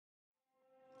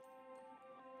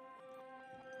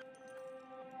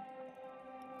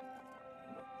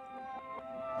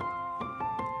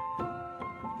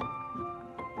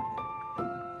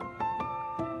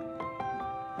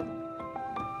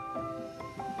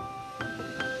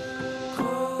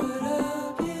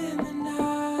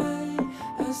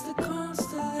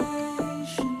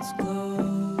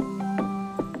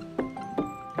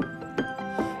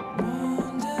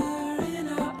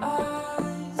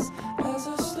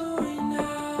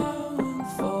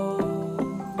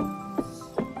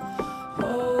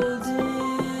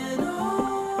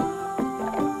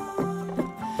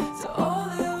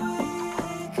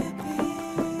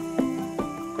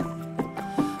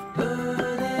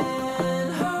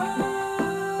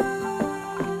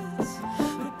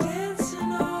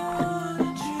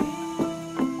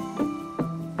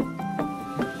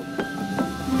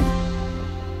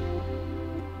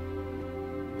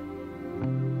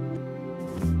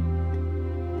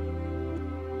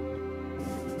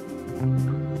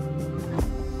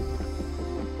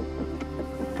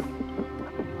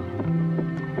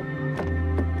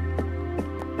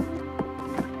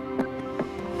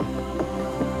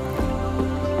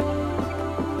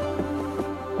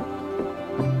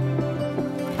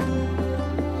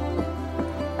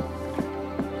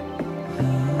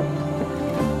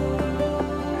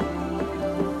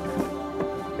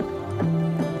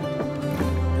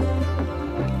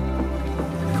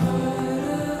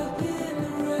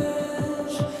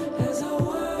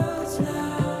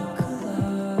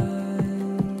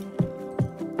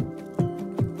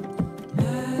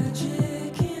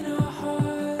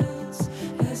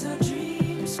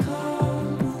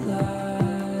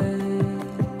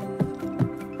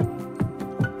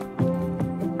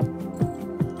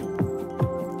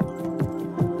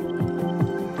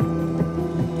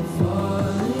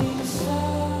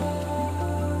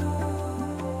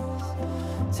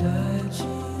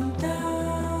touching down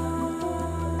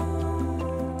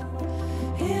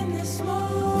in this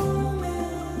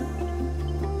moment.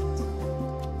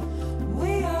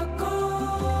 We are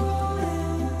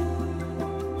golden,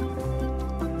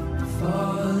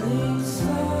 falling stars,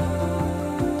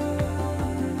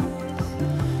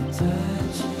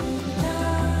 touching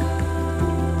down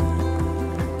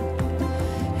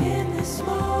in this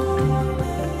moment.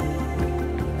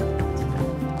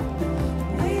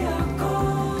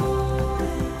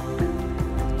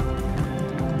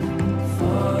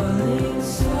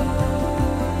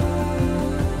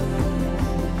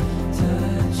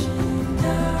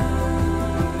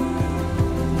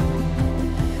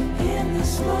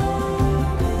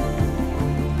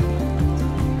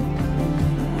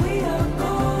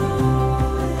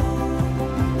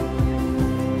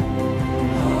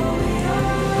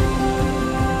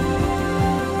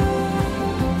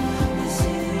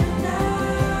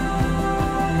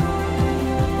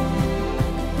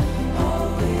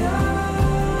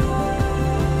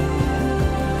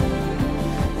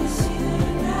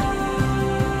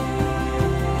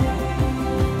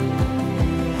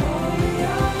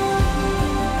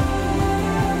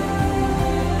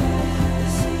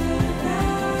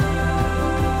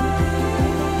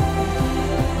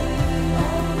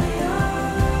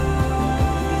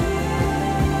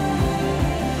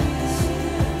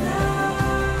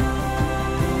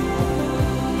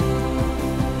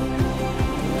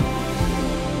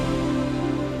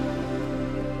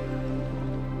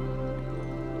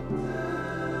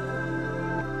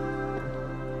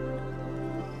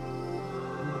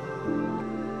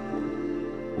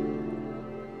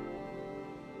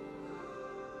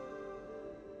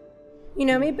 You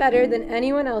know me better than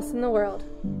anyone else in the world,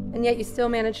 and yet you still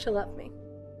manage to love me.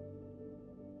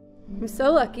 I'm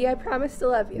so lucky. I promise to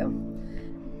love you,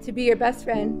 to be your best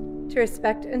friend, to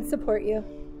respect and support you,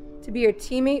 to be your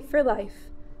teammate for life,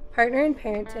 partner in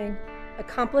parenting,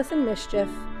 accomplice in mischief,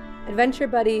 adventure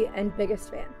buddy, and biggest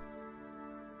fan.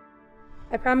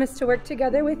 I promise to work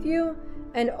together with you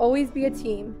and always be a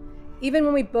team, even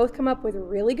when we both come up with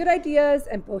really good ideas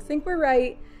and both think we're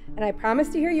right. And I promise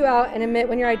to hear you out and admit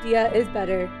when your idea is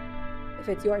better. If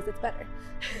it's yours, it's better.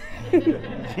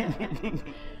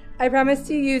 I promise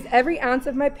to use every ounce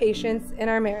of my patience in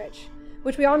our marriage,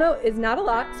 which we all know is not a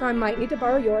lot, so I might need to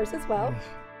borrow yours as well.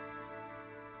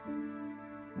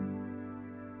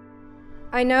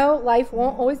 I know life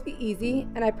won't always be easy,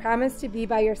 and I promise to be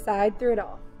by your side through it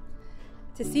all,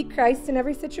 to seek Christ in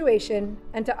every situation,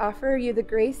 and to offer you the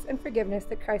grace and forgiveness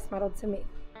that Christ modeled to me.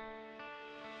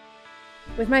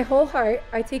 With my whole heart,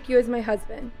 I take you as my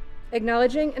husband,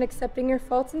 acknowledging and accepting your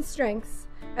faults and strengths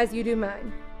as you do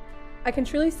mine. I can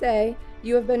truly say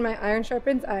you have been my iron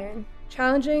sharpens iron,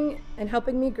 challenging and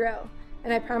helping me grow,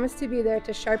 and I promise to be there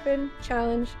to sharpen,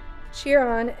 challenge, cheer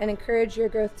on, and encourage your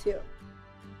growth too.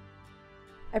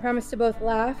 I promise to both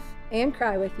laugh and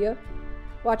cry with you,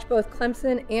 watch both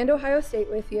Clemson and Ohio State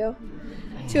with you,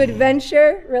 to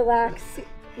adventure, relax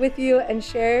with you, and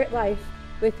share life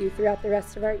with you throughout the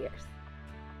rest of our years.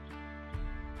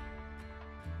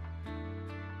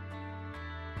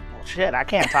 Shit, I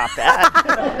can't top that.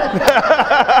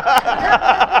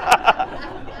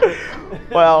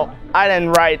 Well, I didn't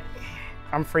write.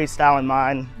 I'm freestyling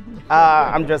mine.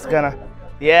 I'm just gonna,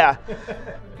 yeah.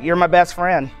 You're my best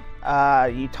friend.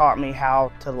 You taught me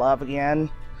how to love again.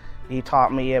 You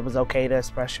taught me it was okay to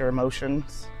express your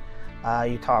emotions.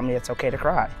 You taught me it's okay to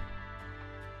cry.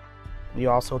 You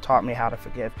also taught me how to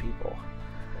forgive people.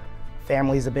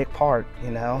 Family's a big part,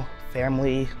 you know.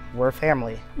 Family, we're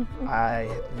family. Mm-hmm. I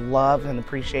love and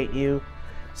appreciate you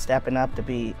stepping up to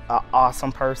be an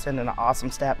awesome person and an awesome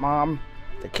stepmom.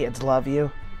 The kids love you.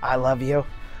 I love you.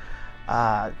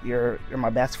 You're my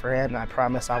best friend, and I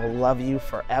promise I will love you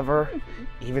forever,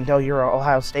 even though you're an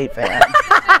Ohio State fan.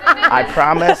 I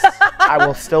promise I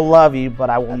will still love you, but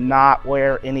I will not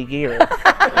wear any gear.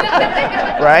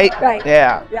 Right? Right.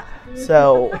 Yeah. Yeah.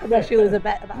 So. Unless you lose a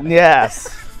bet about it.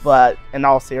 Yes. But in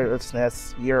all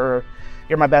seriousness, you're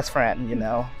my best friend, you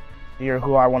know. You're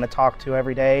who I want to talk to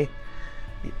every day,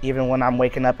 even when I'm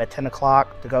waking up at 10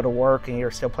 o'clock to go to work and you're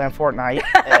still playing Fortnite.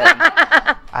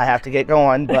 And I have to get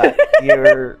going, but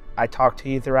I talk to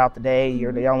you throughout the day.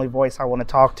 You're the only voice I want to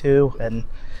talk to, and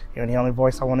you're the only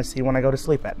voice I want to see when I go to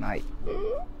sleep at night.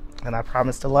 And I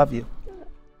promise to love you.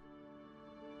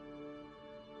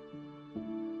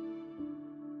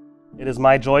 It is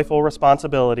my joyful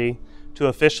responsibility to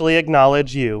officially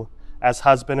acknowledge you as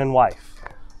husband and wife.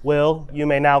 Will, you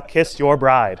may now kiss your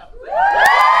bride.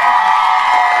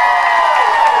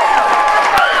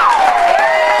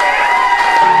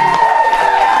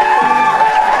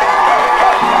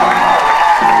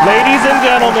 Ladies and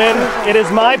gentlemen, it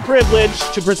is my privilege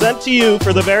to present to you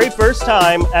for the very first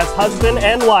time as husband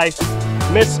and wife,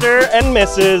 Mr. and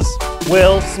Mrs.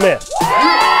 Will Smith.